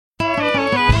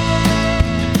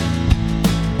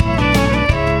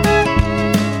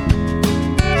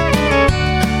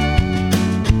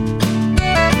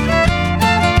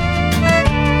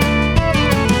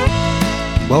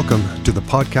Welcome to the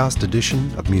podcast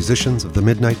edition of Musicians of the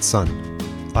Midnight Sun.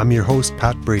 I'm your host,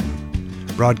 Pat Braden,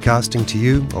 broadcasting to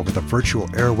you over the virtual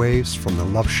airwaves from the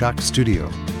Love Shack studio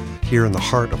here in the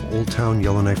heart of Old Town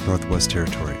Yellowknife, Northwest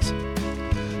Territories.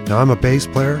 Now, I'm a bass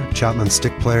player, Chapman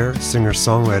stick player,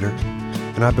 singer-songwriter,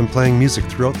 and I've been playing music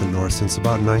throughout the North since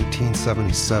about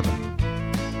 1977.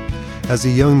 As a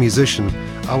young musician,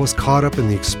 I was caught up in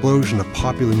the explosion of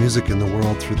popular music in the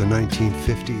world through the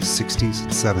 1950s, 60s,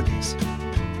 and 70s.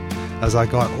 As I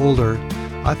got older,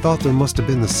 I thought there must have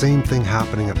been the same thing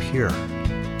happening up here,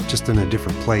 just in a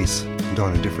different place and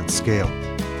on a different scale.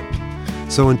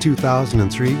 So in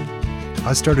 2003,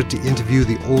 I started to interview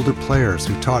the older players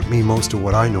who taught me most of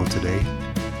what I know today,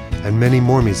 and many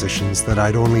more musicians that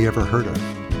I'd only ever heard of.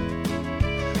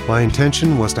 My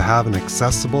intention was to have an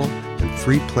accessible and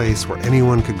free place where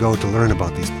anyone could go to learn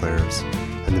about these players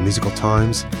and the musical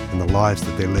times and the lives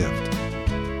that they lived.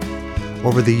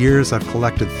 Over the years, I've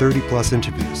collected 30-plus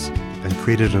interviews and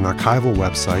created an archival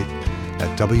website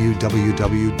at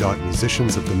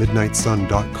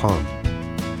www.musiciansofthemidnightsun.com.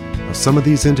 Now, some of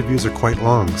these interviews are quite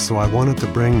long, so I wanted to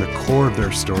bring the core of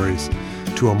their stories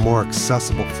to a more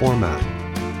accessible format.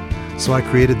 So I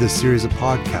created this series of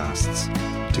podcasts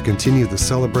to continue the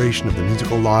celebration of the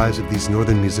musical lives of these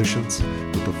northern musicians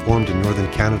who performed in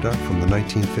northern Canada from the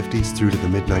 1950s through to the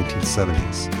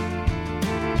mid-1970s.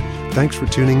 Thanks for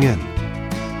tuning in.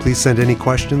 Please send any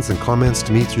questions and comments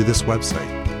to me through this website.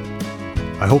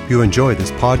 I hope you enjoy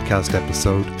this podcast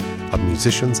episode of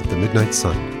Musicians of the Midnight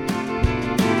Sun.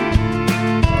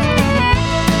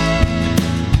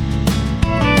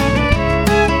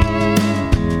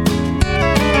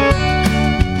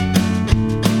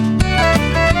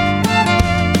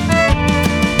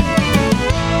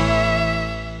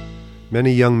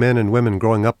 Many young men and women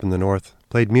growing up in the North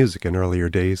played music in earlier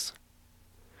days.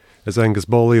 As Angus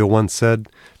Bolio once said,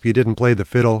 if you didn't play the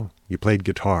fiddle, you played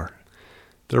guitar.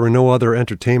 There were no other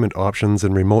entertainment options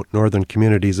in remote northern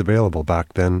communities available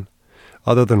back then,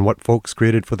 other than what folks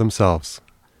created for themselves.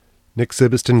 Nick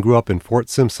Sibiston grew up in Fort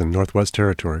Simpson, Northwest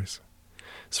Territories.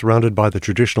 Surrounded by the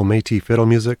traditional Métis fiddle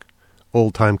music,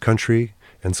 old-time country,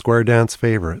 and square dance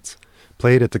favorites,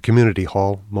 played at the community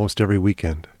hall most every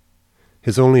weekend.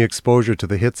 His only exposure to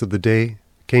the hits of the day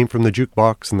came from the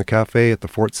jukebox in the cafe at the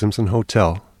Fort Simpson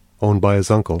Hotel, owned by his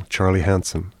uncle, Charlie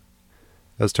Hanson.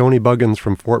 As Tony Buggins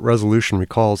from Fort Resolution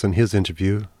recalls in his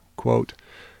interview, quote,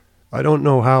 "I don't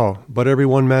know how, but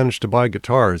everyone managed to buy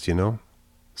guitars, you know.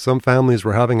 Some families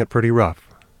were having it pretty rough.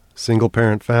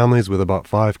 Single-parent families with about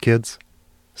 5 kids.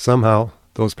 Somehow,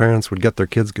 those parents would get their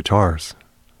kids guitars.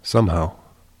 Somehow."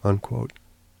 Unquote.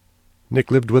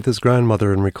 Nick lived with his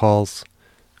grandmother and recalls,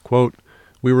 quote,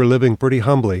 "We were living pretty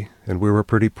humbly, and we were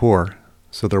pretty poor,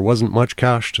 so there wasn't much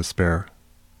cash to spare.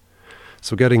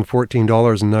 So getting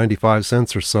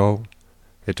 $14.95 or so,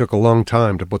 it took a long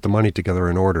time to put the money together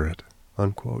and order it."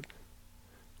 Unquote.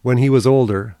 When he was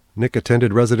older, Nick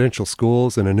attended residential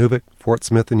schools in Inuvik, Fort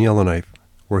Smith, and Yellowknife,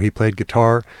 where he played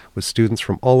guitar with students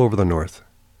from all over the North.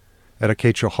 At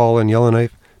Acacia Hall in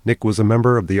Yellowknife, Nick was a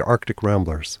member of the Arctic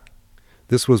Ramblers.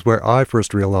 This was where I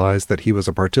first realized that he was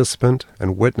a participant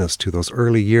and witness to those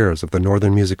early years of the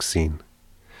northern music scene.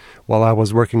 While I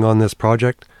was working on this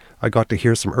project, I got to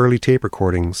hear some early tape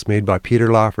recordings made by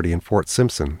Peter Lafferty in Fort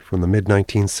Simpson from the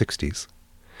mid-1960s.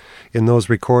 In those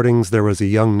recordings, there was a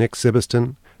young Nick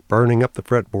Sibiston burning up the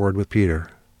fretboard with Peter.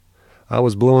 I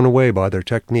was blown away by their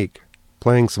technique,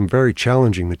 playing some very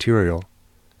challenging material,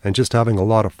 and just having a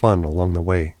lot of fun along the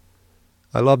way.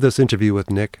 I love this interview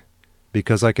with Nick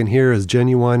because I can hear his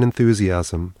genuine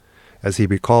enthusiasm as he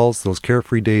recalls those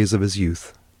carefree days of his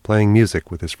youth, playing music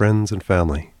with his friends and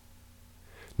family.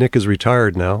 Nick is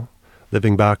retired now,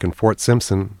 living back in Fort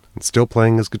Simpson and still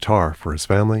playing his guitar for his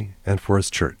family and for his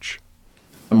church.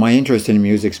 My interest in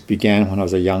music began when I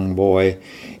was a young boy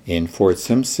in Fort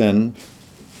Simpson.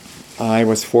 I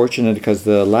was fortunate because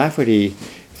the Lafferty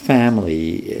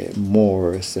family,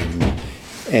 Morris and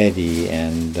Eddie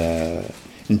and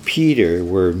Peter,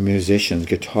 were musicians,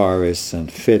 guitarists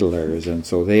and fiddlers, and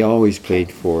so they always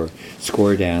played for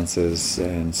square dances,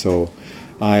 and so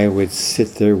I would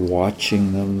sit there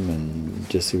watching them and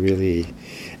just really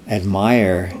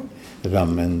admire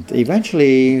them. And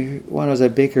eventually, when I was a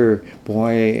bigger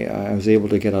boy, I was able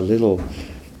to get a little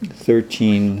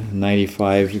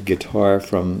 $13.95 guitar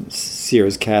from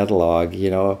Sears catalog,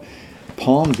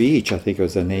 Palm Beach, I think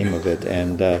was the name of it.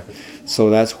 And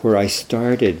so that's where I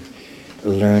started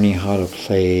learning how to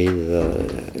play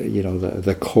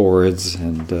the chords,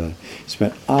 and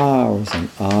spent hours and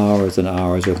hours and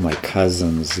hours with my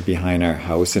cousins behind our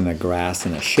house in the grass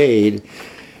in the shade,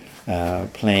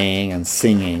 playing and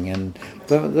singing. And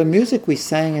the music we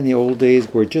sang in the old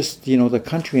days were just, the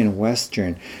country and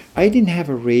western. I didn't have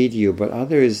a radio, but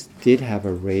others did have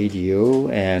a radio.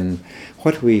 And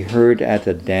what we heard at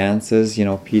the dances,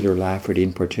 Peter Lafferty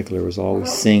in particular was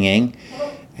always singing.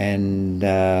 And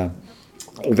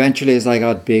eventually, as I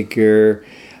got bigger,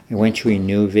 I went to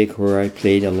Inuvik, where I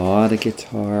played a lot of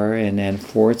guitar, and then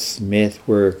Fort Smith,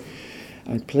 where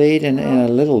I played in a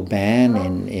little band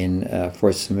in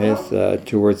Fort Smith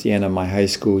towards the end of my high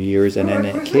school years, and then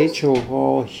at Cacho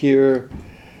Hall here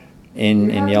in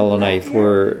Yellowknife,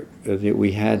 where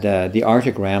we had the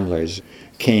Arctic Ramblers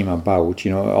came about.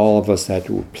 All of us that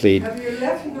played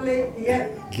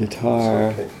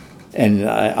guitar and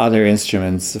other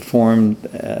instruments formed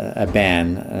a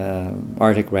band,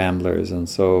 Arctic Ramblers, and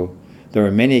so there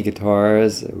were many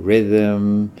guitars,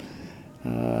 rhythm,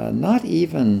 not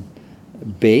even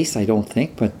bass, I don't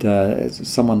think, but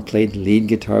someone played lead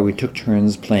guitar. We took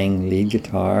turns playing lead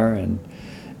guitar,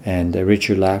 and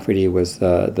Richard Lafferty was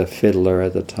the fiddler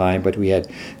at the time, but we had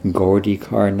Gordy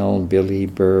Cardinal, Billy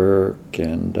Burke,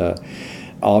 and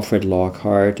Alfred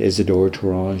Lockhart, Isidore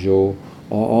Tourangeau.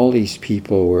 All these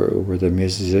people were the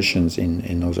musicians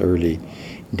in those early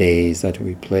days that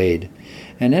we played.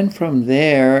 And then from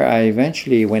there, I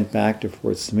eventually went back to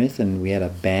Fort Smith, and we had a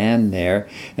band there.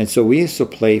 And so we used to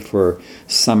play for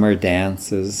summer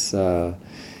dances at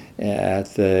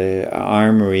the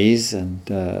armories. And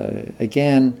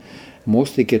again,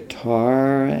 mostly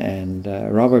guitar. And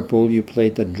Robert Beaulieu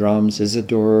played the drums.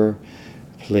 Isidore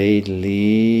played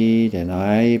lead, and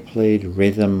I played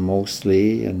rhythm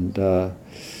mostly. And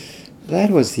that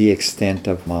was the extent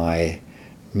of my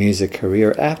music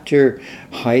career. After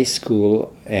high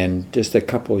school and just a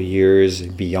couple of years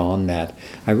beyond that,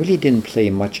 I really didn't play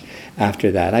much after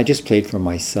that. I just played for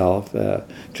myself to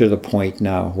the point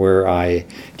now where I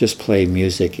just play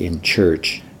music in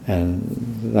church,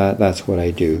 and that's what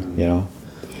I do,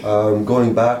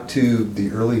 Going back to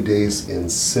the early days in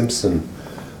Simpson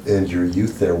and your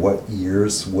youth there, what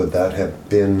years would that have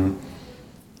been?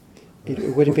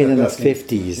 It would have been in the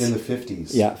 50s. In the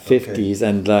 50s? Yeah, 50s. Okay.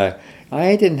 And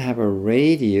I didn't have a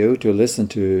radio to listen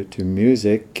to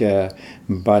music,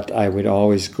 but I would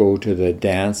always go to the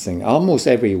dancing. Almost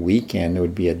every weekend there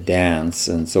would be a dance.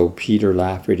 And so Peter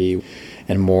Lafferty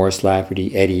and Morris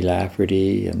Lafferty, Eddie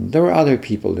Lafferty, and there were other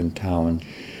people in town.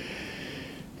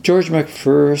 George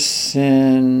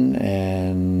McPherson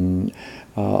and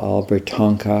Albert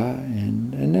Tonka,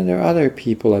 and then there are other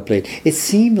people I played. It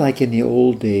seemed like in the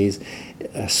old days,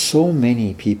 so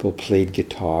many people played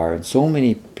guitar, and so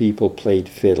many people played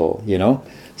fiddle,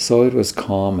 So it was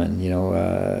common,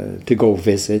 to go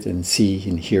visit and see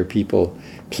and hear people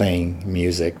playing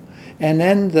music. And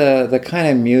then the kind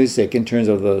of music in terms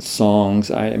of the songs,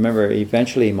 I remember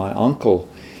eventually my uncle,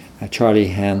 Charlie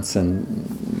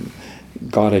Hanson,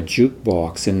 got a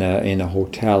jukebox in a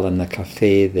hotel in the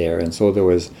cafe there, and so there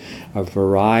was a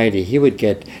variety. He would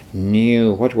get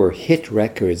new, what were hit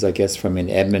records, I guess, from in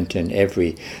Edmonton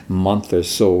every month or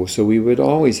so. So we would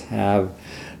always have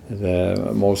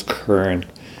the most current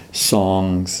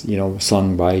songs,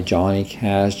 sung by Johnny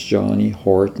Cash, Johnny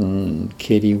Horton,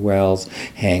 Kitty Wells,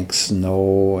 Hank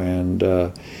Snow, and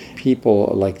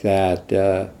people like that.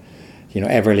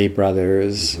 Everly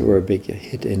Brothers were a big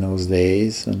hit in those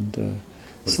days, and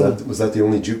was that the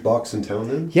only jukebox in town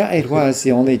then? Yeah, it was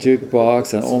the only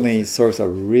jukebox and only source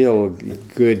of real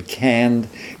good canned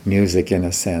music in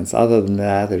a sense. Other than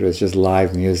that, it was just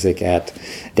live music at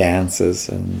dances.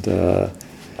 And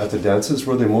at the dances,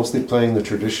 were they mostly playing the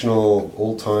traditional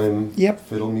old-time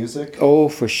fiddle music? Oh,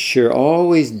 for sure.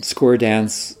 Always square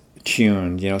dance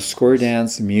tuned, square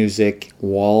dance music,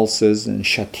 waltzes and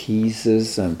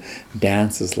chatisses and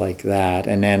dances like that.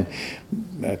 And then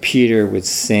Peter would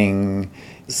sing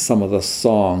some of the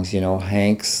songs,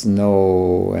 Hank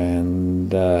Snow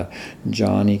and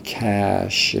Johnny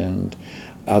Cash and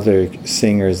other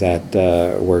singers that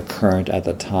were current at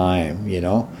the time,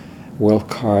 Will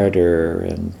Carter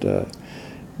and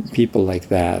people like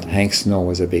that. Hank Snow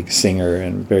was a big singer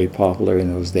and very popular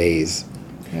in those days.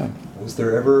 Yeah. Was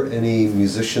there ever any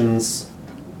musicians,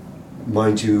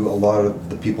 mind you, a lot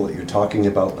of the people that you're talking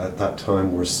about at that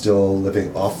time were still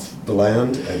living off the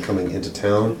land and coming into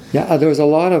town? Yeah, there was a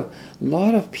lot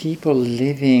of people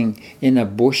living in the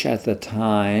bush at the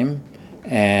time,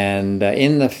 and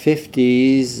in the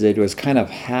 50s it was kind of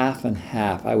half and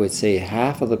half. I would say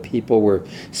half of the people were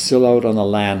still out on the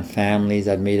land, families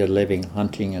that made a living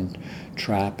hunting and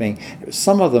trapping.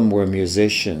 Some of them were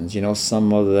musicians,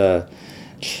 some of the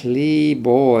Clee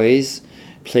boys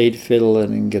played fiddle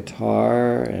and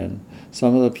guitar, and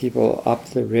some of the people up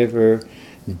the river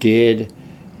did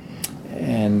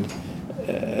and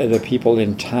the people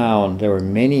in town, there were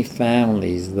many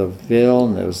families, the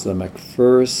Villeneuves, the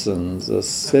McPhersons, the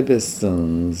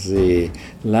Sibistons, the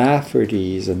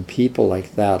Laffertys, and people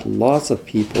like that. Lots of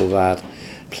people that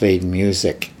played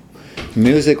music.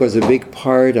 Music was a big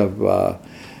part of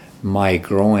my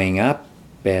growing up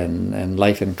and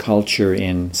life and culture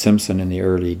in Simpson in the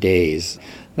early days.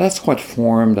 That's what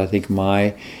formed, I think,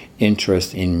 my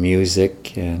interest in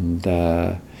music and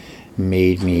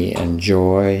made me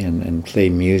enjoy and play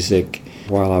music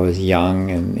while I was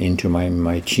young and into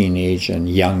my teenage and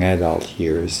young adult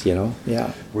years,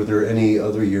 yeah. Were there any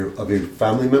other of your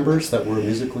family members that were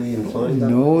musically inclined?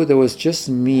 No, there was just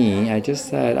me.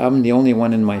 I'm the only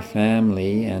one in my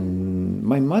family, and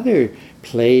my mother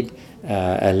played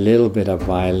a little bit of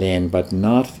violin, but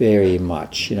not very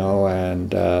much,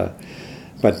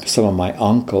 but some of my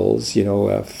uncles,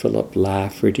 Philip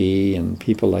Lafferty and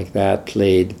people like that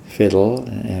played fiddle.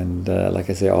 And like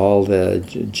I say, all the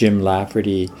Jim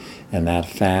Lafferty and that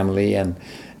family. And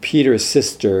Peter's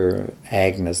sister,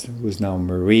 Agnes, who's now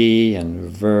Marie,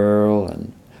 and Verl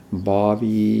and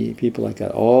Bobby, people like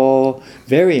that. All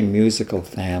very musical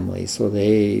families. So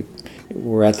they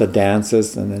were at the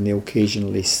dances and then they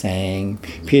occasionally sang.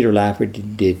 Peter Lafferty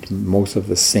did most of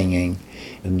the singing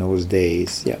in those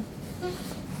days, yeah.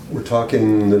 We're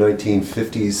talking the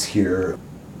 1950s here.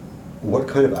 What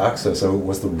kind of access?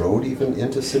 Was the road even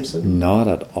into Simpson? Not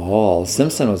at all.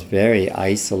 Simpson was very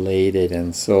isolated,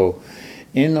 and so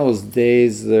in those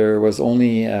days there was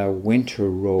only a winter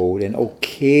road, and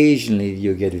occasionally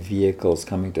you get vehicles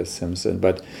coming to Simpson,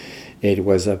 but it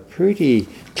was a pretty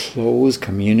closed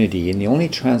community, and the only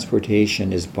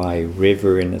transportation is by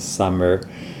river in the summer.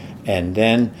 And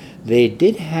then they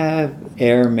did have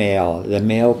airmail, the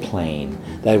mail plane,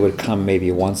 that would come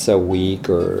maybe once a week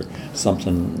or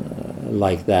something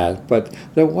like that. But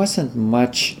there wasn't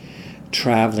much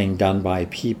traveling done by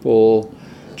people,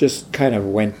 just kind of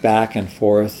went back and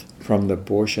forth from the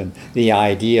bush. And the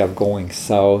idea of going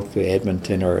south to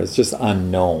Edmonton is just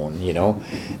unknown,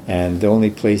 And the only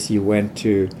place you went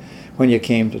to when you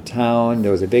came to town,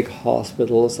 there was a big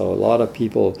hospital, so a lot of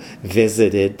people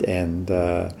visited, and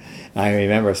I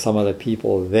remember some of the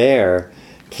people there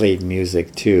played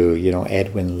music too.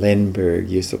 Edwin Lindbergh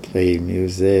used to play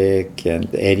music, and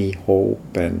Eddie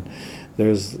Hope, and there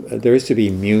used to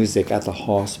be music at the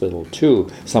hospital too.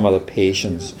 Some of the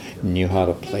patients knew how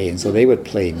to play, and so they would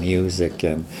play music,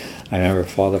 and I remember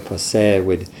Father Posse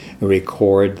would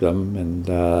record them, and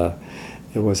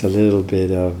there was a little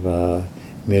bit of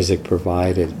music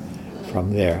provided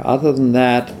from there. Other than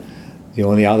that, the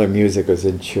only other music was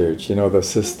in church. The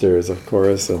sisters, of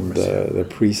course, and the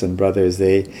priests and brothers,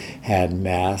 they had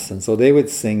mass, and so they would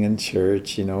sing in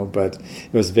church, but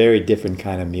it was very different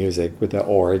kind of music with the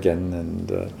organ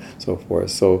and so forth.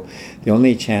 So the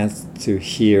only chance to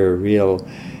hear real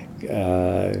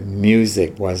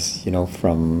music was,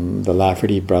 from the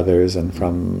Lafferty brothers and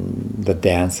from the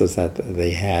dances that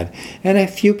they had. And a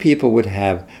few people would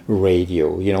have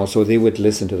radio, so they would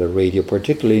listen to the radio,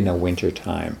 particularly in the winter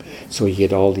time. So you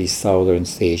get all these southern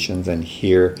stations and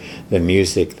hear the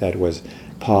music that was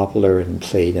popular and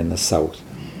played in the south.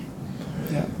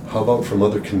 Yeah. How about from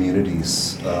other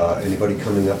communities? Anybody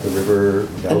coming up the river,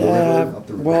 down the river, up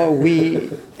the river?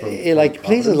 Well, like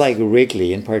places like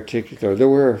Wrigley in particular, there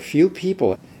were a few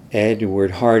people.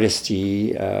 Edward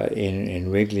Hardesty in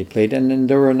Wrigley played, and then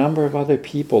there were a number of other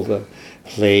people that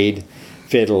played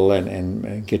fiddle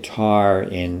and guitar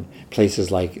in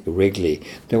places like Wrigley.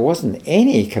 There wasn't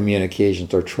any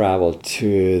communications or travel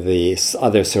to the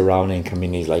other surrounding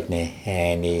communities like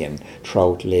Nahanni and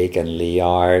Trout Lake and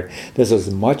Liard. This was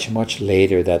much, much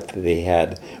later that they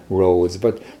had roads.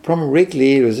 But from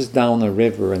Wrigley, it was just down the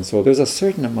river, and so there's a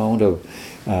certain amount of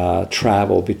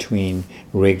travel between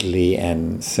Wrigley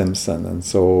and Simpson. And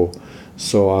so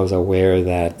I was aware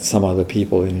that some of the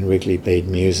people in Wrigley played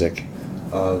music.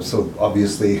 So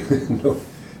obviously, no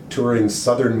touring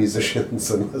southern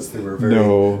musicians unless they were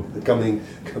very coming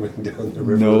down the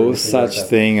river. No such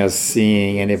thing as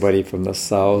seeing anybody from the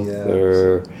south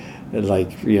or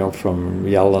like from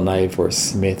Yellowknife or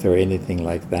Smith or anything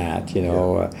like that.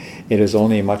 It was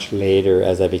only much later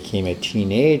as I became a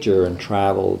teenager and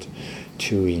traveled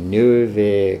to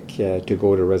Inuvik to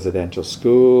go to residential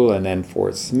school, and then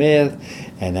Fort Smith,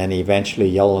 and then eventually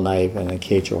Yellowknife and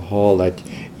Acacia Hall, that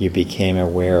you became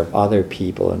aware of other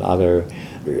people and other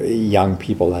young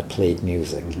people that played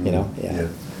music. Mm-hmm. Yeah.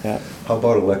 Yeah. How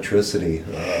about electricity?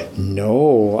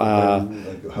 No, no,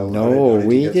 how did you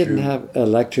we get didn't through? have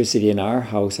electricity in our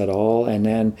house at all. And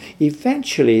then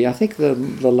eventually, I think the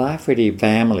Lafferty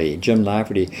family, Jim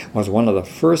Lafferty, was one of the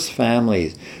first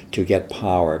families to get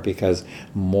power because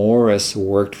Morris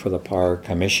worked for the Power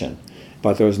Commission.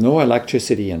 But there was no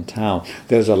electricity in town.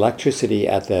 There was electricity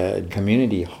at the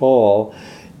community hall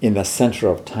in the center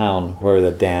of town where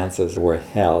the dances were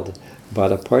held.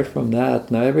 But apart from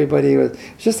that, now everybody was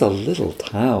just a little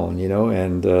town,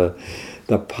 and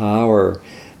the power,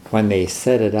 when they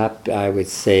set it up, I would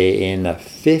say in the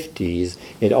 50s,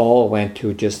 it all went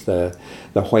to just the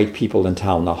white people in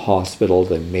town, the hospital,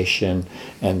 the mission,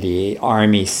 and the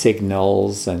army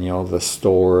signals, and, the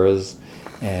stores.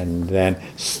 And then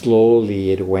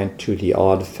slowly it went to the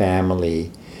odd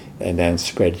family and then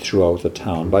spread throughout the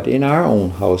town. But in our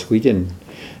own house, we didn't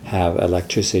have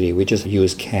electricity. We just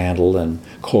used candle and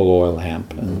coal oil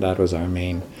lamp, and that was our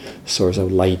main source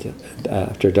of light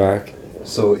after dark.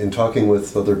 So, in talking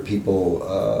with other people,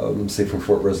 say from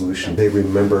Fort Resolution, they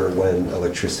remember when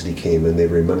electricity came in, they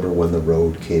remember when the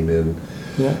road came in.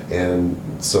 Yeah.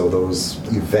 And so those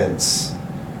events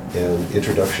and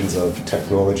introductions of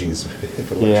technologies,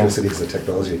 if electricity is a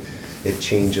technology, it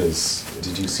changes.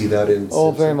 Did you see that in Oh,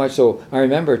 Simpson? very much so. I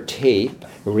remember tape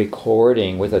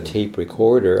recording with a tape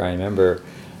recorder. I remember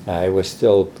it was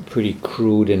still pretty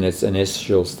crude in its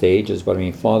initial stages, but I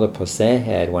mean, Father Poussin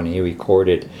had, when he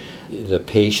recorded the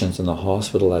patients in the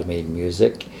hospital that made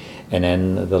music, and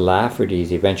then the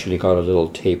Laffertys eventually got a little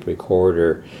tape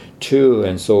recorder too,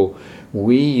 and so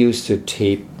we used to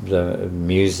tape the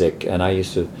music, and I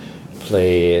used to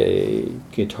play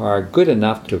guitar good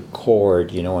enough to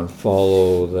chord, and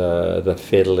follow the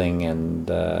fiddling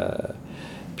and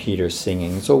Peter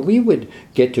singing. So we would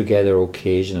get together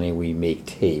occasionally. We make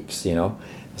tapes,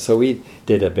 So we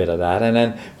did a bit of that. And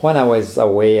then when I was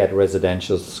away at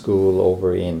residential school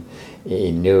over in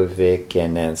Newvik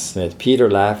and then Smith, Peter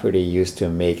Lafferty used to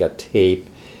make a tape,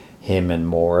 him and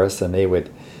Morris, and they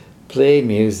would play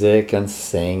music and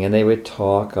sing, and they would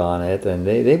talk on it, and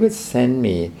they would send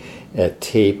me a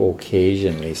tape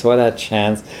occasionally. So I had a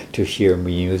chance to hear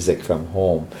music from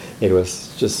home. It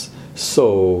was just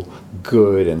so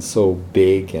good and so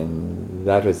big, and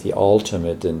that was the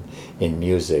ultimate in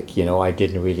music. I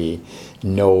didn't really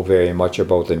know very much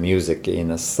about the music in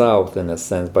the South in a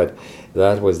sense, but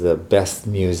that was the best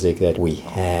music that we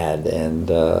had, and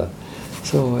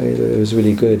so it was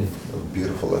really good.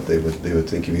 Beautiful that they would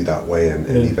think of you that way, and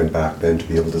even back then to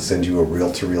be able to send you a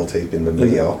reel-to-reel tape in the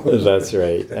mail. That's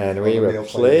right. And we would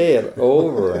play it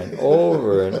over and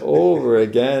over and over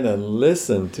again and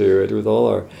listen to it with all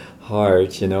our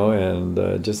heart,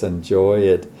 and just enjoy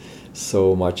it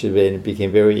so much. It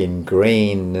became very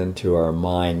ingrained into our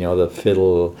mind, the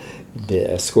fiddle,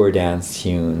 the square dance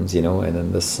tunes, and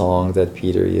then the song that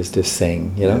Peter used to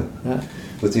sing, Yeah.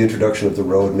 With the introduction of the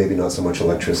road, maybe not so much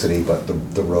electricity, but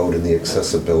the road and the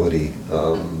accessibility,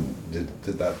 did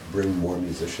that bring more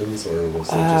musicians, or was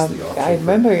it just the option? I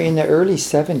remember in the early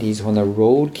 70s when the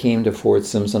road came to Fort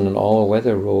Simpson, an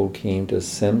all-weather road came to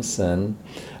Simpson,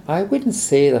 I wouldn't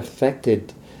say it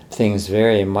affected things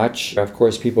very much. Of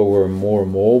course, people were more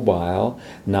mobile.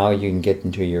 Now you can get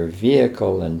into your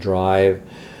vehicle and drive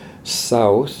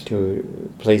south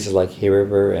to places like Hay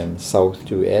River and south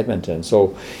to Edmonton.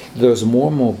 So there's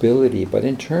more mobility, but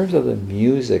in terms of the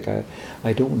music,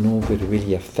 I don't know if it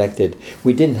really affected.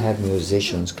 We didn't have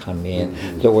musicians come in.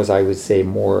 Mm-hmm. There was, I would say,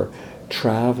 more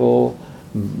travel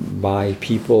by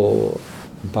people,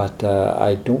 but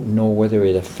I don't know whether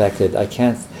it affected. I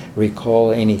can't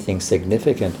recall anything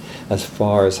significant as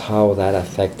far as how that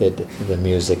affected the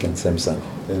music in Simpson.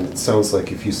 And it sounds like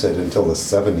if you said until the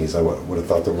 70s, I would have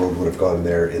thought the road would have gone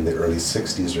there in the early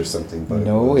 60s or something. But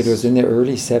no, it was in the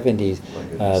early 70s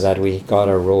that we got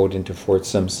a road into Fort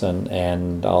Simpson,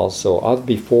 and also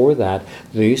before that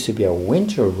there used to be a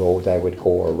winter road that would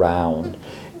go around,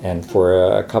 and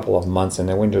for a couple of months in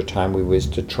the winter time we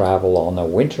used to travel on a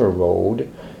winter road.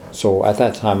 So at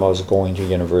that time I was going to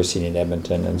university in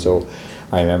Edmonton, and so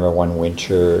I remember one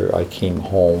winter I came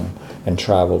home and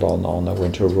traveled on the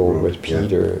winter road with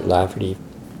Peter Lafferty.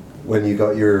 When you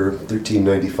got your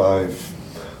 1395,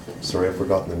 sorry I've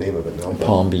forgotten the name of it now.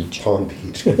 Palm Beach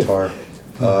guitar.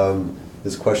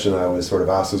 This question I always sort of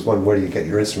ask is, one, where do you get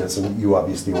your instruments? And you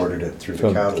obviously ordered it through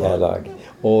the catalog.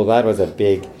 Oh, that was a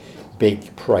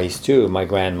big price too. My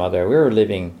grandmother, we were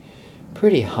living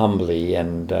pretty humbly,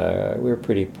 and we were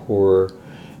pretty poor.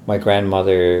 My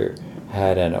grandmother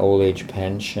had an old age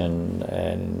pension,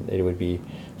 and it would be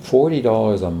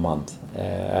 $40 a month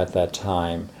at that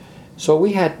time. So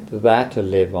we had that to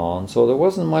live on. So there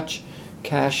wasn't much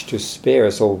cash to spare,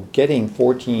 so getting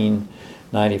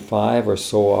 $14.95 or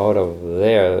so out of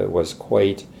there was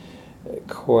quite.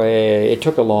 It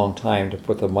took a long time to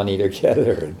put the money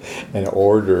together and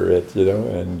order it,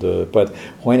 and but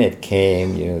when it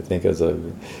came, I think it was a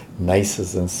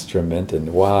nicest instrument,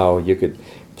 and wow, you could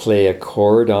play a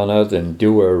chord on it and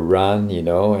do a run, and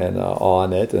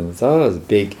on it, and so it was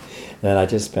big. And then I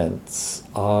just spent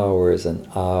hours and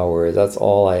hours. That's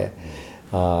all I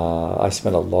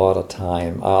spent a lot of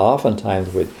time. I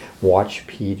oftentimes would watch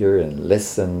Peter and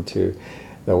listen to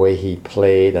the way he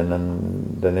played, and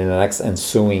then in the next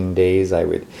ensuing days I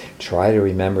would try to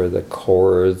remember the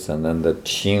chords and then the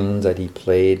tunes that he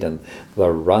played and the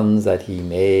runs that he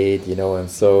made, and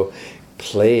so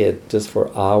play it just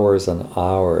for hours and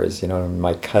hours.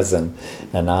 My cousin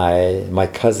and my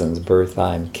cousin's Bertha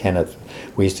and Kenneth,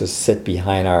 we used to sit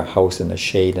behind our house in the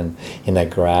shade and in the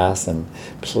grass and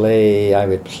play. I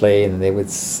would play and they would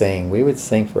sing. We would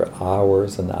sing for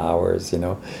hours and hours,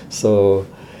 so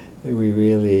we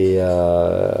really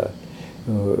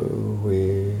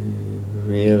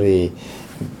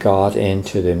got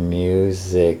into the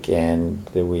music, and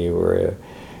we were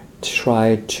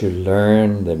tried to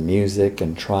learn the music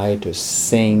and try to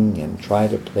sing and try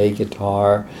to play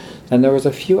guitar. And there was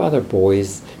a few other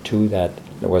boys too that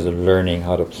was learning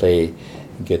how to play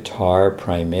guitar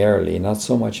primarily, not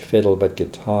so much fiddle but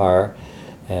guitar.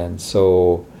 And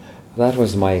so that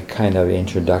was my kind of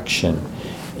introduction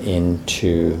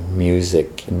into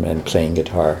music and playing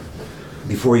guitar.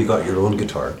 Before you got your own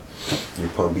guitar, your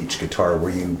Palm Beach guitar,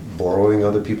 were you borrowing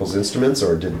other people's instruments,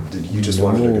 or did you just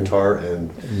wanted a guitar?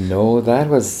 And no, that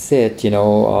was it.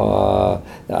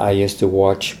 I used to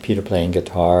watch Peter playing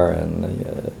guitar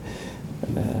and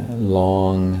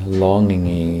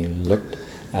longingly looked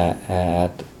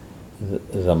at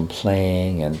them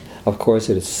playing, and of course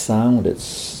it sounded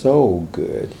so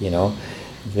good.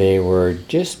 They were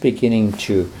just beginning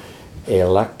to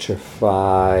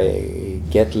electrify,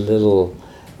 get little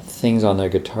things on their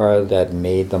guitar that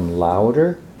made them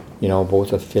louder,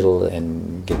 both a fiddle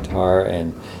and guitar,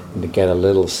 and to get a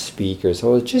little speaker.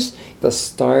 So it was just the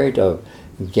start of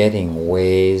getting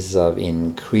ways of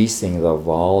increasing the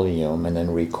volume and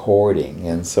then recording.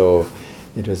 And so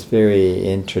it was very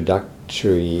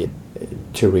introductory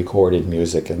to recorded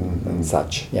music and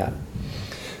such, yeah.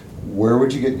 Where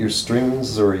would you get your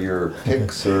strings or your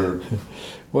picks or?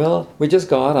 Well, we just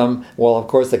got them. Well, of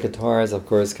course, the guitars,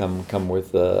 come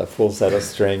with a full set of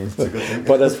strings.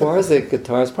 But as far as the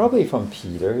guitars, probably from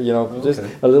Peter, just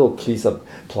a little piece of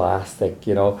plastic,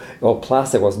 Well,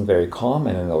 plastic wasn't very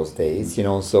common in those days,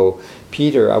 so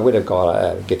Peter, I would have got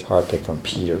a guitar pick from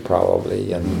Peter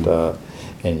probably, and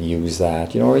use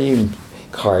that, or even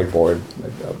cardboard,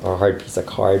 a hard piece of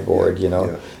cardboard,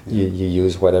 You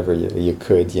use whatever you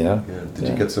could, Yeah. Did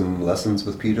you get some lessons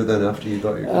with Peter then after you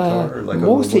got your guitar? Or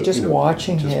mostly just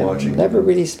watching him. Never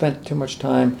really spent too much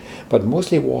time, but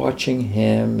mostly watching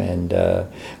him, and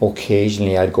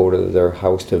occasionally I'd go to their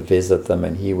house to visit them,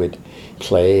 and he would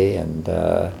play, and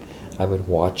I would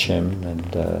watch him,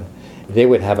 and they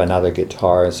would have another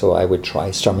guitar, so I would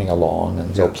try strumming along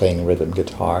and so playing rhythm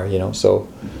guitar, so.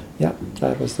 Yeah,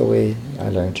 that was the way I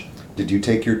learned. Did you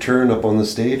take your turn up on the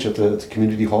stage at the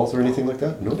community halls or anything like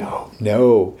that?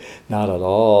 No, not at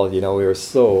all. We were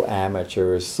so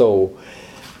amateur, so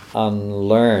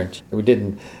unlearned. We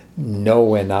didn't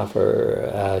know enough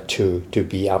to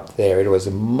be up there. It was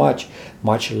much,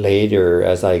 much later,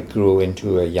 as I grew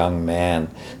into a young man,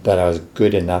 that I was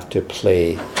good enough to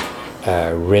play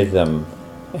rhythm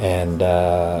and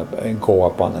go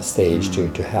up on the stage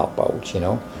to help out,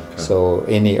 Okay. So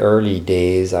in the early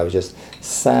days, I was just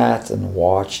sat and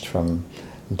watched from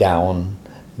down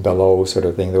below, sort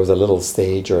of thing. There was a little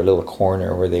stage or a little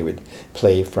corner where they would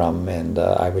play from, and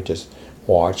I would just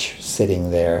watch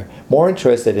sitting there, more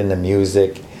interested in the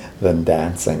music than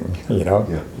dancing,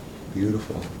 Yeah,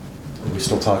 beautiful. Are we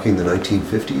still talking the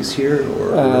 1950s here,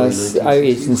 or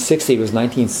in 60? It was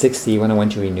 1960 when I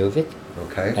went to Inuvik.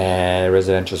 Okay. And a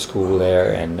residential school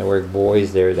there, and there were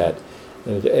boys there that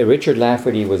Richard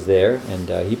Lafferty was there, and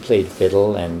he played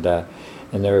fiddle, and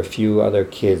there were a few other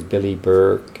kids, Billy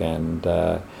Burke and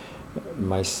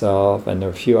myself, and there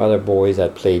were a few other boys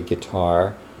that played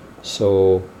guitar.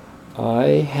 So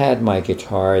I had my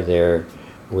guitar there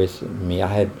with me. I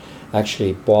had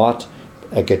actually bought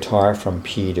a guitar from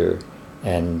Peter,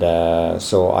 and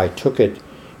so I took it.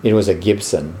 It was a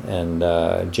Gibson and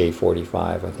J45,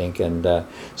 I think, and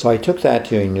so I took that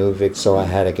to Inuvik. So I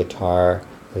had a guitar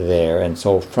there, and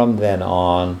so from then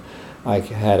on, I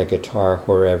had a guitar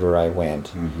wherever I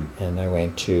went, and I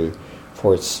went to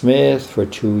Fort Smith for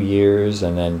 2 years,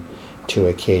 and then to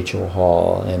Acacia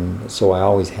Hall, and so I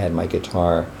always had my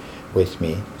guitar with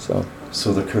me. So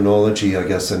the chronology, I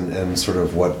guess, and sort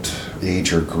of what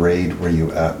age or grade were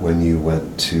you at when you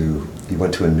went to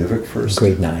Inuvik first?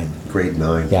 Grade 9. Grade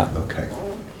 9. Yeah. Okay.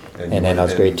 And then I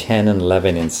was grade 10 and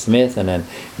 11 in Smith, and then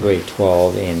grade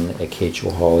 12 in Acacia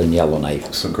Hall in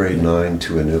Yellowknife. So grade 9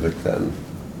 to Inuvik then.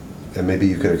 And maybe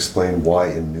you could explain why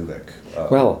Inuvik.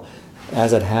 Well,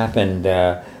 as it happened,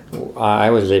 I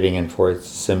was living in Fort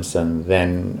Simpson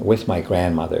then with my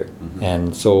grandmother. Mm-hmm.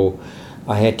 And so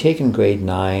I had taken grade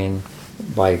 9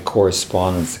 by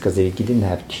correspondence because he didn't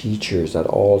have teachers at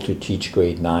all to teach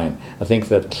grade 9. I think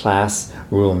that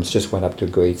classrooms just went up to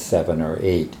grade 7 or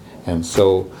 8. And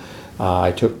so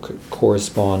I took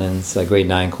correspondence, grade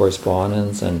 9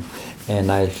 correspondence,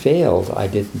 and I failed. I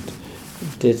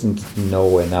didn't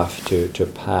know enough to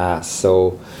pass.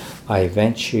 So I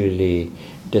eventually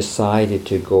decided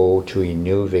to go to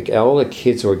Inuvik. All the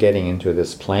kids were getting into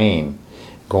this plane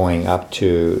going up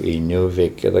to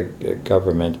Inuvik. The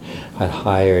government had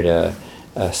hired a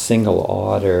single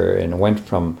order and went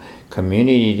from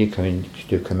community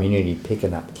to community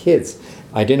picking up kids.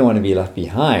 I didn't want to be left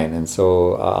behind, and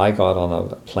so I got on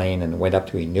a plane and went up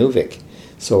to Inuvik.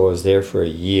 So I was there for a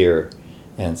year,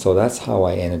 and so that's how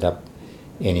I ended up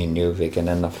in Inuvik. And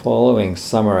then the following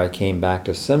summer I came back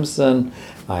to Simpson.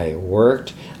 I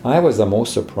worked. I was the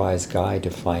most surprised guy to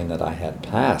find that I had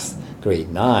passed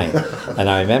grade 9. And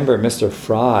I remember Mr.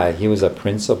 Fry, he was a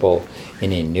principal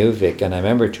in Inuvik, and I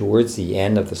remember towards the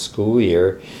end of the school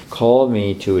year, called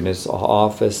me to in his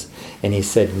office, and he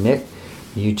said, "Nick,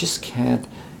 you just can't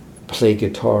play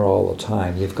guitar all the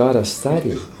time. You've got to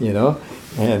study, you know."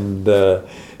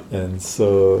 And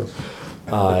so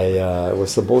I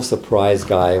was the most surprised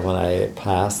guy when I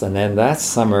passed. And then that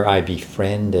summer I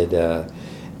befriended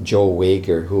Joe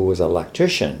Wager, who was an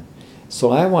electrician.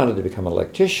 So I wanted to become an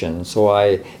electrician. So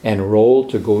I enrolled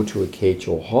to go to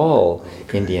Acacia Hall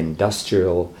in the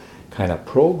industrial kind of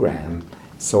program.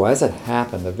 So as it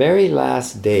happened, the very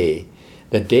last day,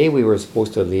 the day we were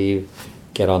supposed to leave,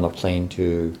 get on the plane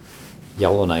to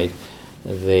Yellowknife,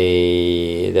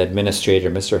 the administrator,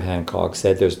 Mr. Hancock,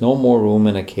 said, "There's no more room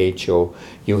in Acacia.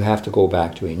 You have to go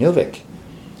back to Inuvik."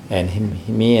 And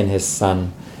me and his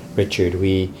son, Richard,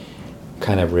 we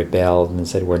kind of rebelled and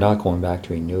said, "We're not going back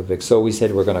to Inuvik." So we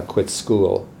said, "We're going to quit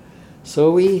school."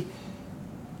 So we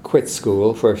quit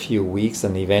school for a few weeks,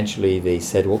 and eventually they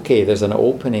said, "Okay, there's an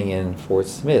opening in Fort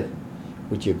Smith.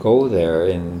 Would you go there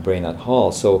in Brainerd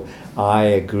Hall?" So I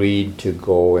agreed to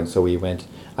go, and so we went.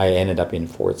 I ended up in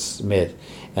Fort Smith,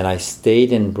 and I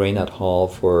stayed in Brainerd Hall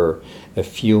for a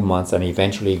few months and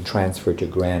eventually transferred to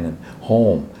Grannon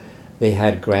Home. They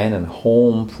had Grannon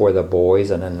Home for the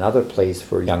boys and another place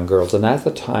for young girls. And at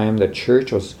the time, the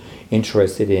church was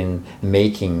interested in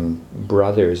making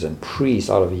brothers and priests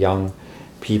out of young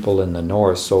people in the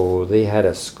north. So they had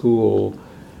a school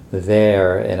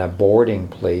there and a boarding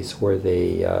place where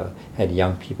they had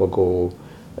young people go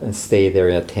and stay there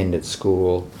and attended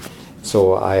school.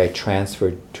 So I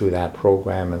transferred to that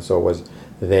program, and so was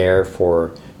there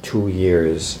for 2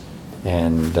 years.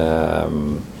 And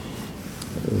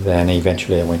then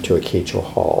eventually I went to Acacia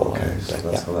Hall. Okay, and, so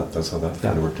that's how that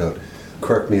kind of worked out.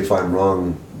 Correct me if I'm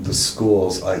wrong, the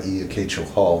schools, i.e. Acacia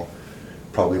Hall,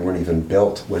 probably weren't even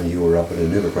built when you were up at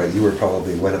Inuvik, right? You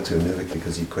probably went up to Inuvik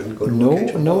because you couldn't go to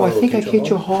Acacia Hall? No, I think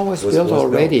Acacia Hall was built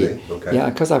already. Built, eh? Okay. Yeah,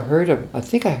 because I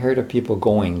think I heard of people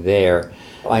going there.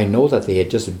 I know that they had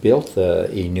just built the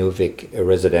Inuvik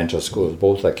residential schools,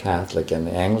 both the Catholic and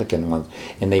the Anglican ones,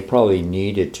 and they probably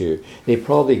needed to. They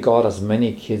probably got as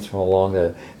many kids from along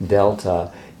the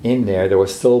Delta in there. There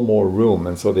was still more room,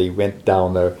 and so they went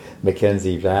down the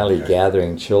Mackenzie Valley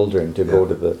gathering children to go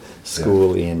to the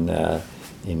school in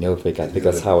Inuvik. I think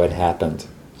that's how it happened.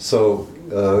 So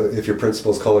if your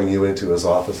principal's calling you into his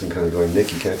office and kind of going,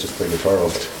 "Nick, you can't just play guitar all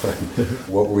the time,"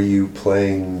 what were you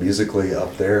playing musically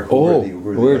up there? We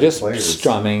were just players?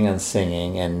 Strumming and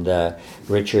singing, and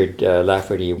Richard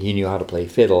Lafferty, he knew how to play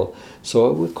fiddle, so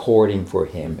it was recording for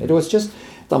him. It was just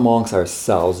amongst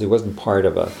ourselves. It wasn't part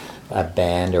of a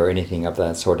band or anything of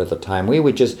that sort at the time. We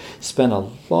would just spend a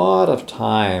lot of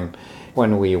time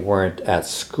when we weren't at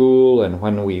school and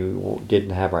when we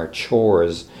didn't have our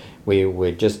chores. We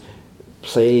would just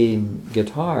play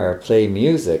guitar, play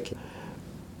music.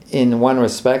 In one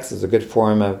respect, it's a good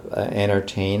form of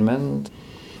entertainment.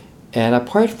 And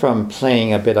apart from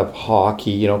playing a bit of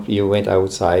hockey, you went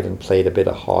outside and played a bit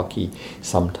of hockey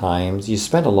sometimes. You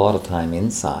spent a lot of time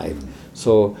inside.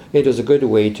 So it was a good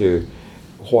way to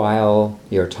while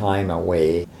your time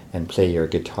away. and play your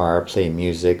guitar, play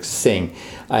music, sing.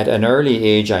 At an early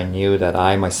age, I knew that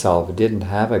I myself didn't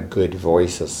have a good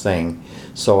voice to sing,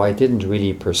 so I didn't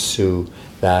really pursue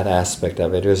that aspect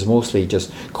of it. It was mostly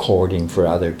just chording for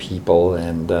other people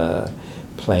and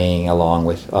playing along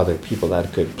with other people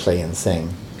that could play and sing.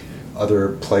 Other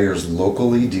players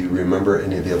locally, do you remember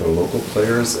any of the other local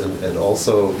players? And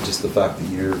also just the fact that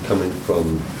you're coming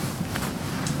from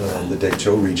the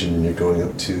Degcho region and you're going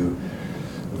up to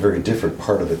a very different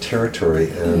part of the territory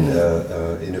and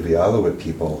Inuvialuit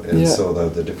people, and so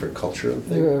the different culture and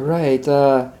things. You're right.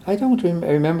 I don't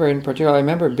remember in particular. I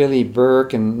remember Billy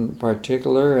Burke in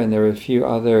particular, and there were a few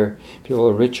other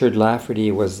people. Richard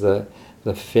Lafferty was the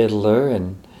fiddler,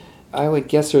 and I would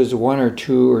guess there's one or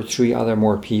two or three other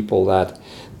more people that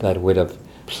would have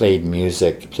played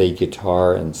music, played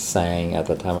guitar, and sang at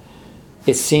the time.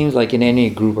 It seems like in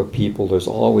any group of people, there's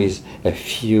always a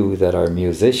few that are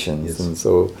musicians, and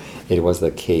so it was the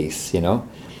case,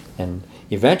 And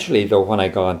eventually, though, when I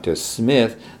got to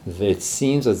Smith, it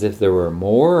seems as if there were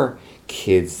more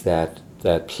kids that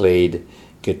played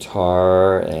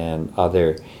guitar and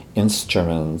other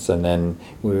instruments, and then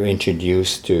we were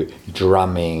introduced to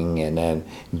drumming and then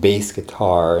bass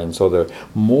guitar, and so there are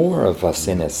more of us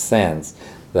in a sense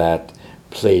that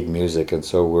played music, and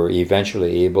so we're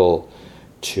eventually able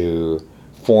to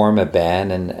form a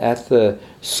band. And at the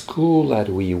school that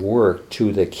we worked, two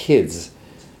of the kids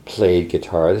played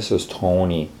guitar. This was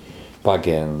Tony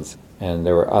Buggins, and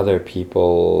there were other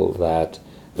people that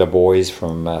the boys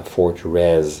from Fort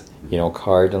Rez,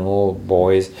 Cardinal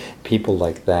boys, people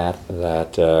like that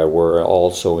were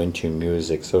also into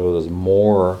music. So there was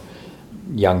more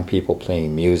young people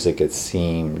playing music, it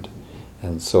seemed.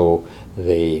 And so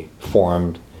they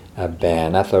formed a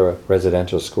band. At the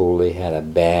residential school, they had a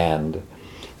band.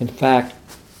 In fact,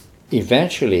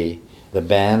 eventually, the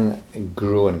band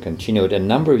grew and continued. A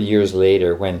number of years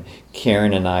later, when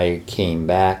Karen and I came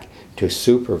back to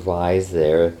supervise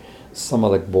there, some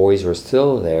of the boys were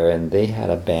still there, and they had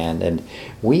a band. And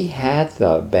we had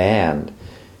the band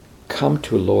come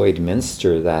to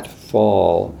Lloydminster that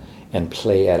fall and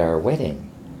play at our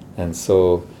wedding. And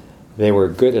so they were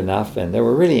good enough, and they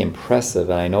were really impressive.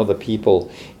 And I know the people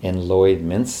in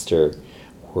Lloydminster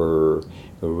were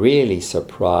really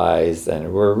surprised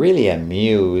and were really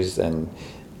amused and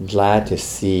glad to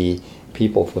see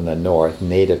people from the north,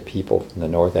 native people from the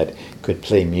north, that could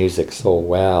play music so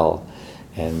well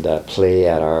and play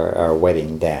at our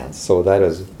wedding dance. So that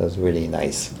was really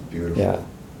nice. Beautiful. Yeah.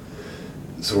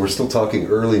 So we're still talking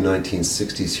early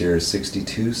 1960s here,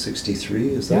 62, 63,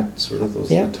 is that sort of those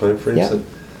time frames? Yeah.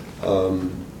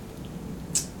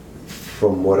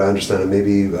 From what I understand, and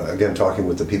maybe again talking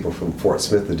with the people from Fort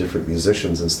Smith, the different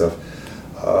musicians and stuff,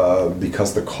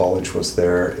 because the college was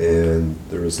there and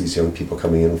there was these young people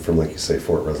coming in from, like you say,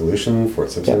 Fort Resolution,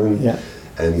 Fort Simpson,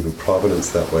 and even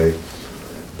Providence that way,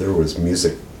 there was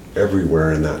music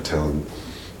everywhere in that town.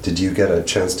 Did you get a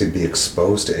chance to be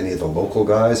exposed to any of the local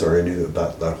guys or any of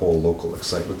that whole local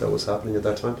excitement that was happening at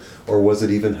that time? Or was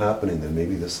it even happening then?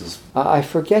 Maybe this is... I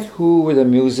forget who the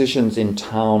musicians in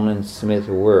town in Smith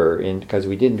were, because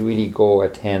we didn't really go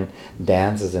attend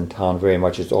dances in town very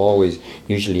much. It's always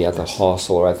usually at the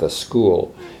hostel or at the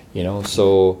school,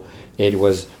 So it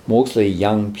was mostly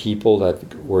young people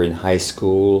that were in high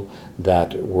school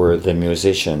that were the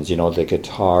musicians, the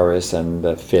guitarists and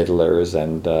the fiddlers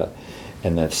and the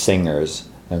singers.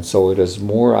 And so it was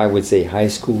more, I would say, high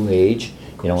school age,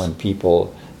 and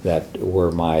people that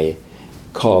were my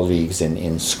colleagues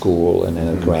in school and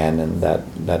in Grandin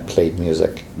that played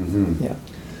music. Mm-hmm. Yeah.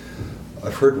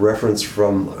 I've heard reference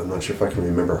from, I'm not sure if I can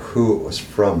remember who it was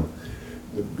from.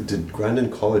 Did Grandin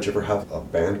College ever have a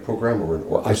band program or an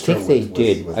orchestra? I think they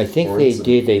did. I think they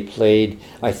did. They played,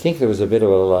 I think there was a bit of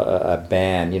a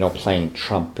band, playing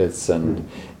trumpets and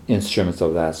instruments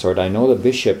of that sort. I know the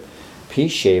Bishop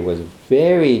Pichet was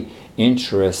very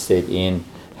interested in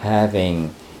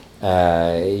having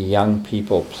young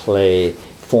people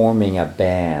forming a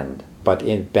band, but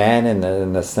in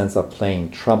the sense of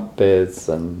playing trumpets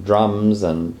and drums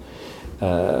and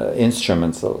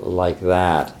instruments like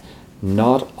that.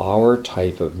 Not our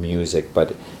type of music,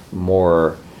 but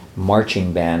more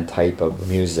marching band type of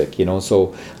music,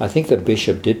 So I think the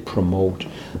bishop did promote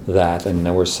that, and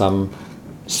there were some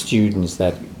students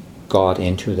that got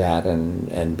into that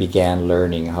and began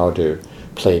learning how to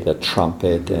play the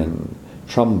trumpet and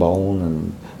trombone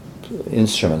and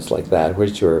instruments like that,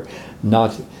 which were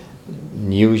not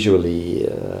usually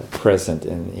present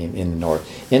in the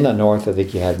north. In the north, I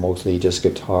think you had mostly just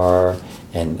guitar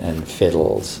and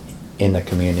fiddles. in the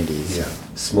communities. Yeah,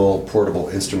 small portable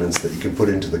instruments that you can put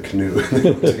into the canoe and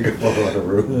they take up a lot of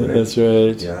room. Right? That's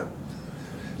right. Yeah.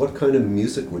 What kind of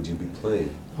music would you be playing?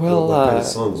 Well, what kind of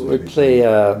songs would you we'd be play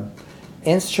playing?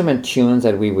 instrument tunes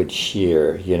that we would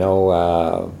hear,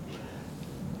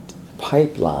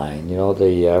 Pipeline, what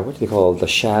do they call it? The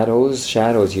Shadows.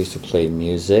 Shadows used to play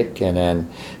music, and then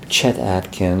Chet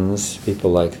Atkins,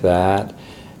 people like that.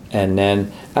 And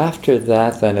then after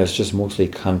that, then it was just mostly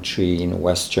country and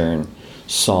western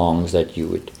songs that you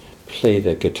would play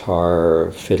the guitar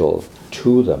or fiddle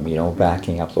to them,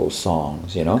 backing up those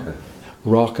songs, Okay.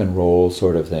 Rock and roll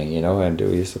sort of thing, and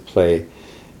we used to play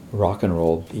rock and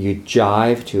roll. You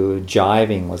jive to,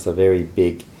 jiving was a very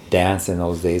big dance in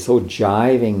those days. So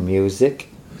jiving music.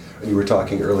 You were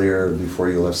talking earlier before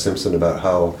you left Simpson about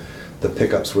how the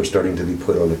pickups were starting to be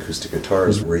put on acoustic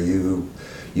guitars. Mm-hmm. Were you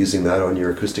using that on your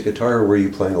acoustic guitar, or were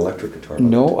you playing electric guitar?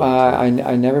 No, I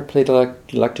never played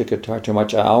electric guitar too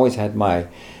much. I always had my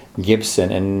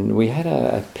Gibson, and we had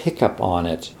a pickup on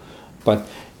it. But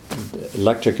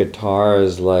electric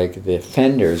guitars, like the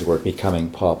Fenders, were becoming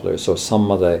popular. So some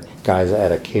of the guys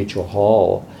at Acacia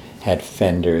Hall had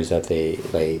Fenders that they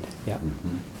played. Yeah.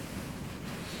 Mm-hmm.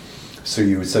 So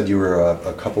you said you were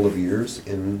a couple of years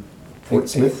in Fort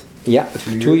Smith? Yeah,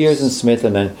 2 years in Smith,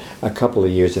 and then a couple of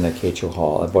years in Acacia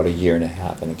Hall, about 1.5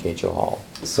 years in Acacia Hall.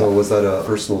 So was that a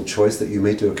personal choice that you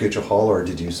made to Acacia Hall, or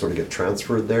did you sort of get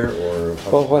transferred there? Or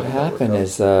well, what happened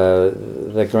is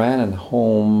the Grannon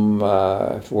home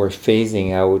were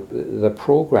phasing out the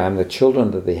program. The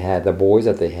children that they had, the boys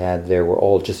that they had there, were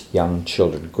all just young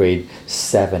children, grade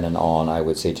 7 and on, I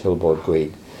would say, till about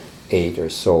grade 8 or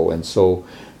so. And so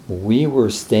we were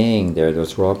staying there. There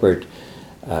was Robert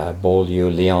Beaulieu,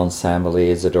 Leon Sambley,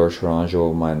 Isidore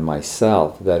Charangeau, and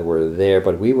myself that were there,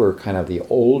 but we were kind of the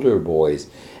older boys.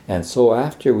 And so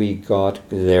after we got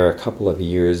there a couple of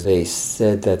years, they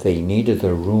said that they needed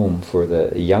a room for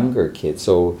the younger kids,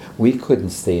 so we couldn't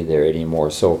stay there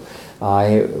anymore. So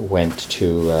I went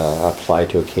to apply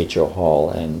to Acacia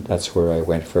Hall, and that's where I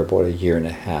went for about 1.5 years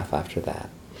after that.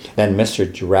 Then Mr.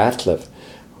 Ratcliffe,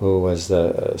 who was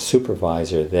the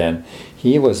supervisor then,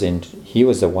 he was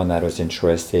the one that was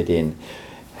interested in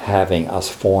having us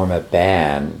form a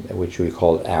band, which we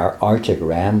called our Arctic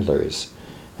Ramblers.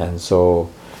 And so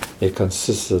it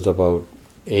consisted of about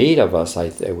 8 of us,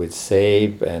 I would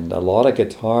say, and a lot of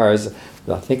guitars.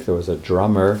 I think there was a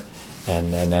drummer,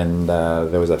 and then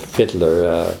there was a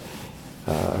fiddler,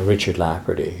 Richard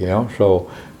Lafferty,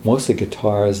 So mostly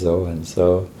guitars, though, and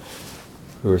so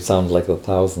we sounded like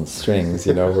 1,000 strings,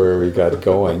 where we got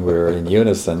going. We were in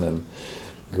unison and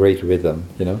great rhythm,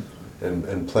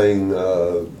 And playing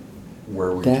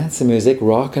where we dance music,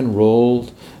 rock and roll,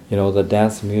 the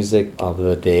dance music of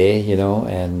the day,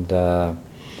 and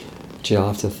you'll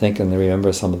have to think and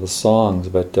remember some of the songs,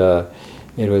 but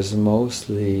it was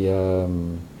mostly,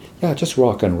 just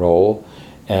rock and roll,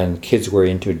 and kids were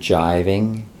into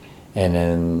jiving, and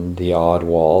then the odd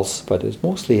waltz, but it's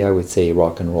mostly, I would say,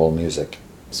 rock and roll music.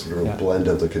 Sort of a blend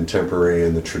of the contemporary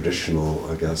and the traditional,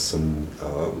 I guess, and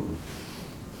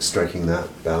striking that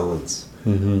balance.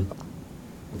 Mm-hmm.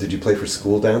 Did you play for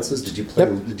school dances? Did you play?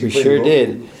 Yep, we sure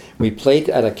did. We played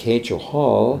at Acacia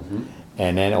Hall, mm-hmm.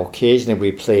 and then occasionally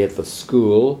we played at the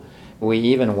school. We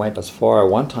even went as far.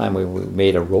 One time we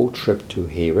made a road trip to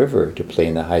Hay River to play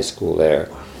in the high school there.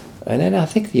 And then I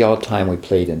think the odd time we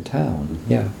played in town.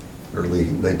 Mm-hmm. Yeah. Early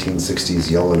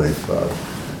 1960s Yellowknife.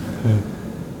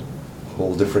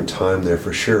 Whole different time there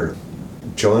for sure.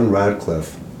 John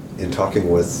Radcliffe, in talking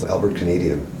with Albert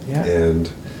Canadian, and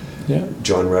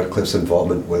John Radcliffe's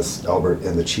involvement with Albert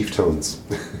and the Chieftones.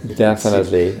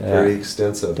 Definitely. Very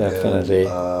extensive. Definitely.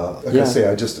 And, I say,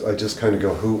 I just kind of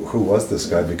go, who was this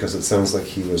guy? Because it sounds like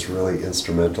he was really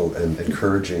instrumental and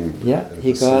encouraging. Yeah,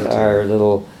 he got our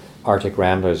little Arctic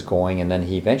Ramblers going, and then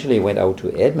he eventually went out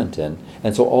to Edmonton,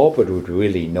 and so Albert would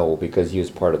really know because he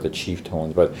was part of the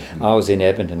Chieftones. But I was in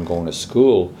Edmonton going to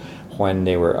school when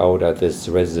they were out at this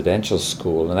residential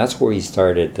school, and that's where he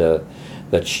started the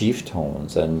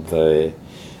Chieftones, and they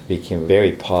became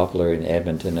very popular in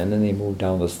Edmonton, and then they moved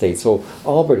down the state. So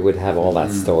Albert would have all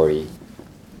that story.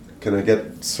 Can I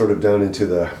get sort of down into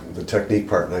the technique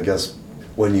part? And I guess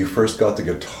when you first got the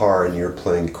guitar and you're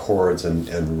playing chords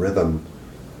and rhythm,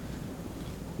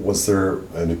 was there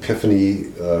an epiphany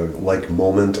like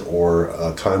moment or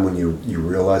a time when you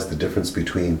realized the difference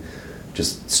between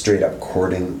just straight up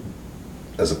chording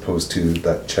as opposed to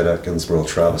that Chet Atkins, Merle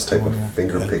Travis type of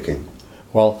finger picking?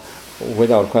 Well,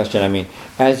 without question, I mean,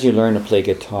 as you learn to play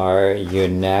guitar, you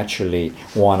naturally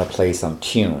want to play some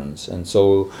tunes. And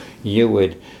so you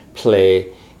would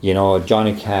play You know,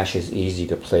 Johnny Cash is easy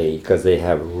to play because they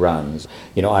have runs.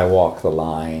 You know, I Walk the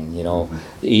Line, you know,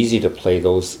 easy to play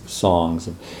those songs.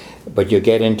 But you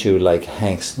get into like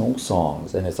Hank Snow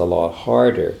songs and it's a lot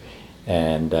harder.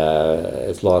 And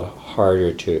it's a lot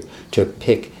harder to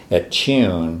pick a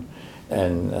tune.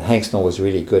 And Hank Snow was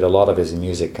really good. A lot of his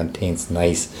music contains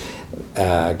nice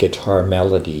guitar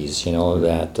melodies, you know,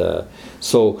 that...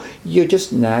 so you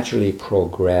just naturally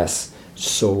progress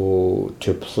so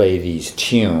to play these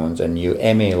tunes, and you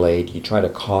emulate, you try to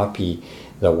copy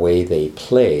the way they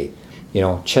play. You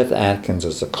know, Chet Atkins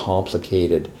is a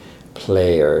complicated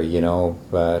player, you know,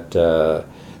 but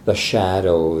the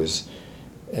Shadows,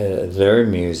 their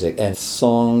music, and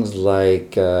songs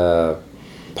like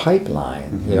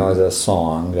Pipeline, you know, is a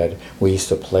song that we used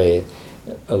to play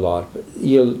a lot.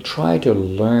 You'll try to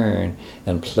learn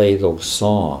and play those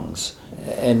songs,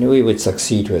 and we would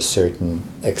succeed to a certain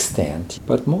extent,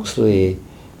 but mostly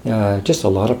just a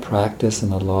lot of practice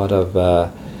and a lot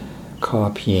of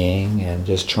copying and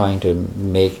just trying to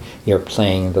make your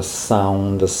playing the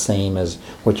sound the same as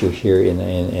what you hear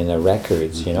in the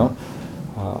records, you know.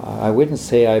 I wouldn't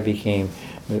say I became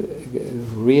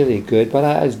really good, but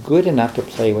I was good enough to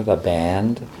play with a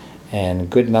band and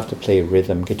good enough to play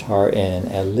rhythm guitar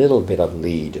and a little bit of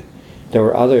lead. There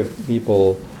were other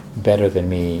people better than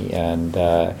me, and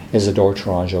Isidore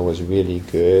Tourangeau was really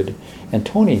good, and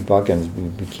Tony Buggins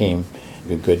became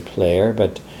a good player,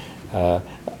 but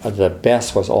the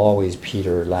best was always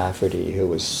Peter Lafferty, who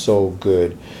was so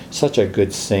good, such a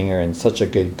good singer and such a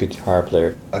good guitar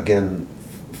player. Again,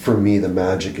 for me, the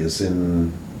magic is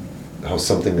in how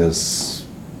something as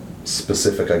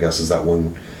specific, I guess, as that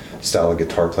one style of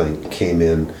guitar playing came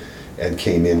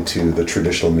into the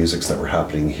traditional musics that were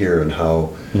happening here, and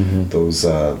how those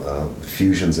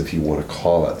fusions, if you want to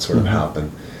call it, sort of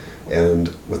happen.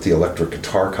 And with the electric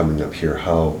guitar coming up here,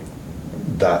 how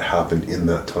that happened in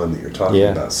that time that you're talking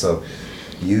about. So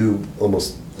you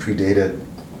almost predated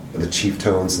the Chief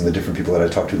Tones and the different people that I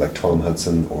talked to, like Tom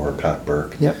Hudson or Pat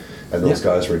Burke. Yep. And those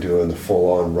guys were doing the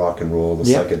full-on rock and roll, the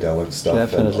psychedelic stuff,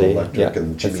 definitely. And electric,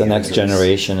 and Jimi It's the next Hendrix.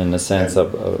 generation in the sense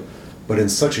of... But in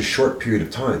such a short period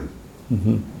of time,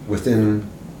 within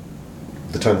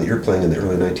the time that you're playing in the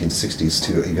early 1960s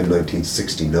to even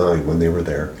 1969 when they were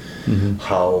there,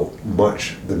 how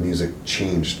much the music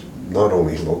changed, not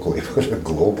only locally but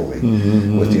globally,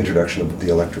 with the introduction of the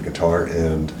electric guitar.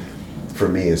 And for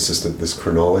me, it's just this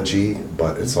chronology,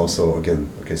 but it's also, again,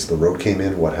 okay, so the road came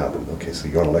in, what happened? Okay, so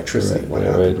you got electricity, what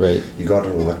happened? Right. You got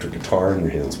an electric guitar in your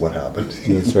hands, what happened?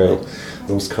 That's right.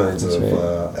 Those kinds of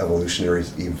evolutionary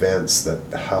events that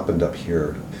happened up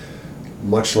here,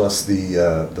 much less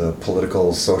the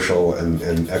political, social,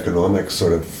 and economic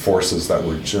sort of forces that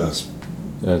were just...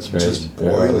 That's right. Just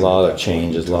There were a boiling lot at of that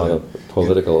changes, a point in lot of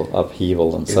political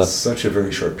upheaval and It's stuff. such a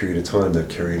very short period of time that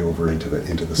carried over into the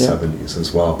 70s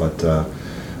as well. But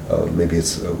maybe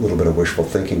it's a little bit of wishful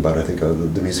thinking. But I think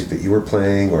the music that you were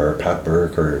playing, or Pat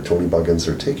Burke, or Tony Buggins,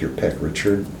 or take your pick,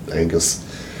 Richard, Angus,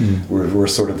 were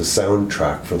sort of the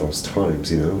soundtrack for those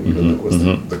times. You know, even though it was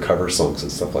the cover songs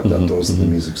and stuff like that. Those are the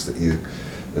musics that you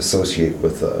associate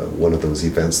with one of those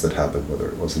events that happened, whether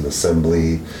it was an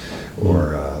assembly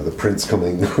or the Prince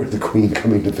coming or the Queen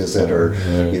coming to visit, or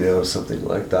you know, something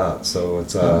like that. So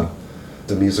it's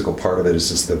the musical part of it is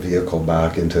just the vehicle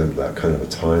back into that kind of a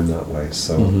time that way.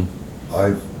 So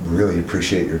I really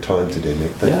appreciate your time today,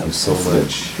 Nick. Thank you so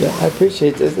much. Yeah, I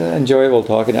appreciate it. It's enjoyable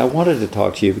talking. I wanted to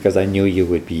talk to you because I knew you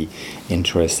would be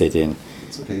interested in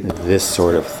this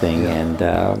sort of thing,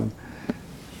 and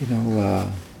you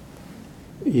know.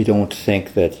 You don't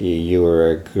think that you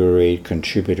were a great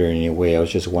contributor in any way. I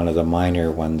was just one of the minor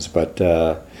ones, but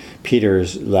Peter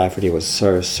Lafferty was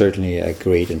certainly a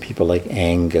great, and people like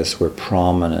Angus were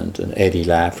prominent, and Eddie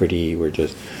Lafferty were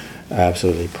just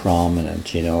absolutely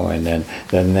prominent, you know. And then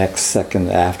the next second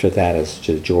after that is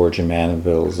just George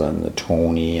Manville's and the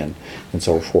Tony and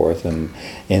so forth. And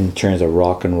in terms of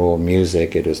rock and roll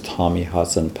music, it was Tommy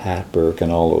Hudson, Pat Burke,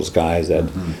 and all those guys that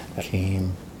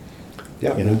came.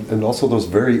 Yeah, and also those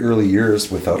very early years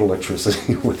without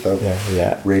electricity, without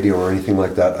radio or anything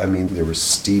like that. I mean, they were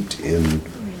steeped in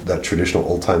that traditional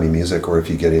old-timey music, or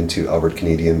if you get into Albert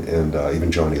Canadian and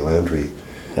even Johnny Landry,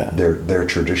 their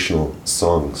traditional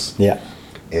songs. Yeah.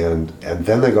 And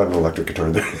then they got an electric guitar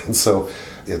in there. And so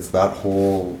it's that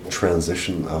whole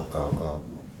transition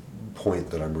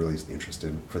point that I'm really interested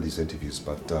in for these interviews.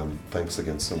 But thanks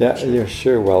again so much. Yeah, you're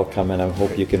sure welcome, and I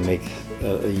hope you can make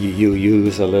you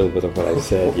use a little bit of what I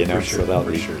said, you know, so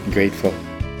that'll be grateful.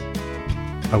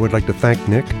 I would like to thank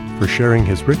Nick for sharing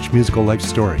his rich musical life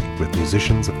story with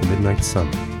musicians of the Midnight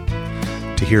Sun.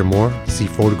 To hear more, see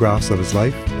photographs of his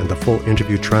life and the full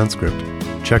interview transcript,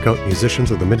 check out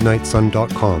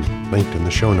musiciansofthemidnightsun.com, linked in the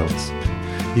show notes.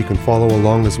 You can follow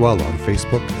along as well on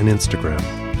Facebook and Instagram.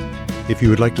 If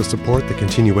you would like to support the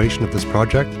continuation of this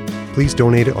project, please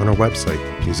donate it on our website,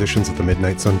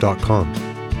 musiciansofthemidnightsun.com.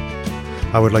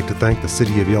 I would like to thank the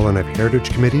City of Yellowknife Heritage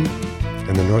Committee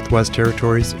and the Northwest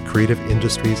Territories Creative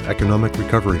Industries Economic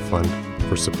Recovery Fund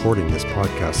for supporting this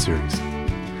podcast series,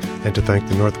 and to thank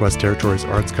the Northwest Territories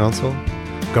Arts Council,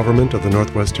 Government of the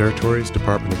Northwest Territories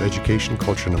Department of Education,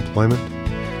 Culture and Employment,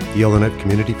 the Yellowknife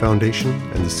Community Foundation,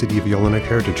 and the City of Yellowknife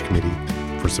Heritage Committee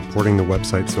for supporting the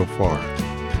website so far.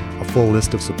 A full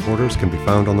list of supporters can be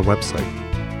found on the website.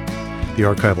 The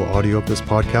archival audio of this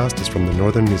podcast is from the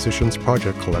Northern Musicians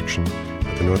Project collection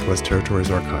at the Northwest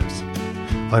Territories Archives.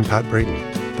 I'm Pat Brayton.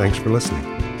 Thanks for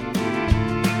listening.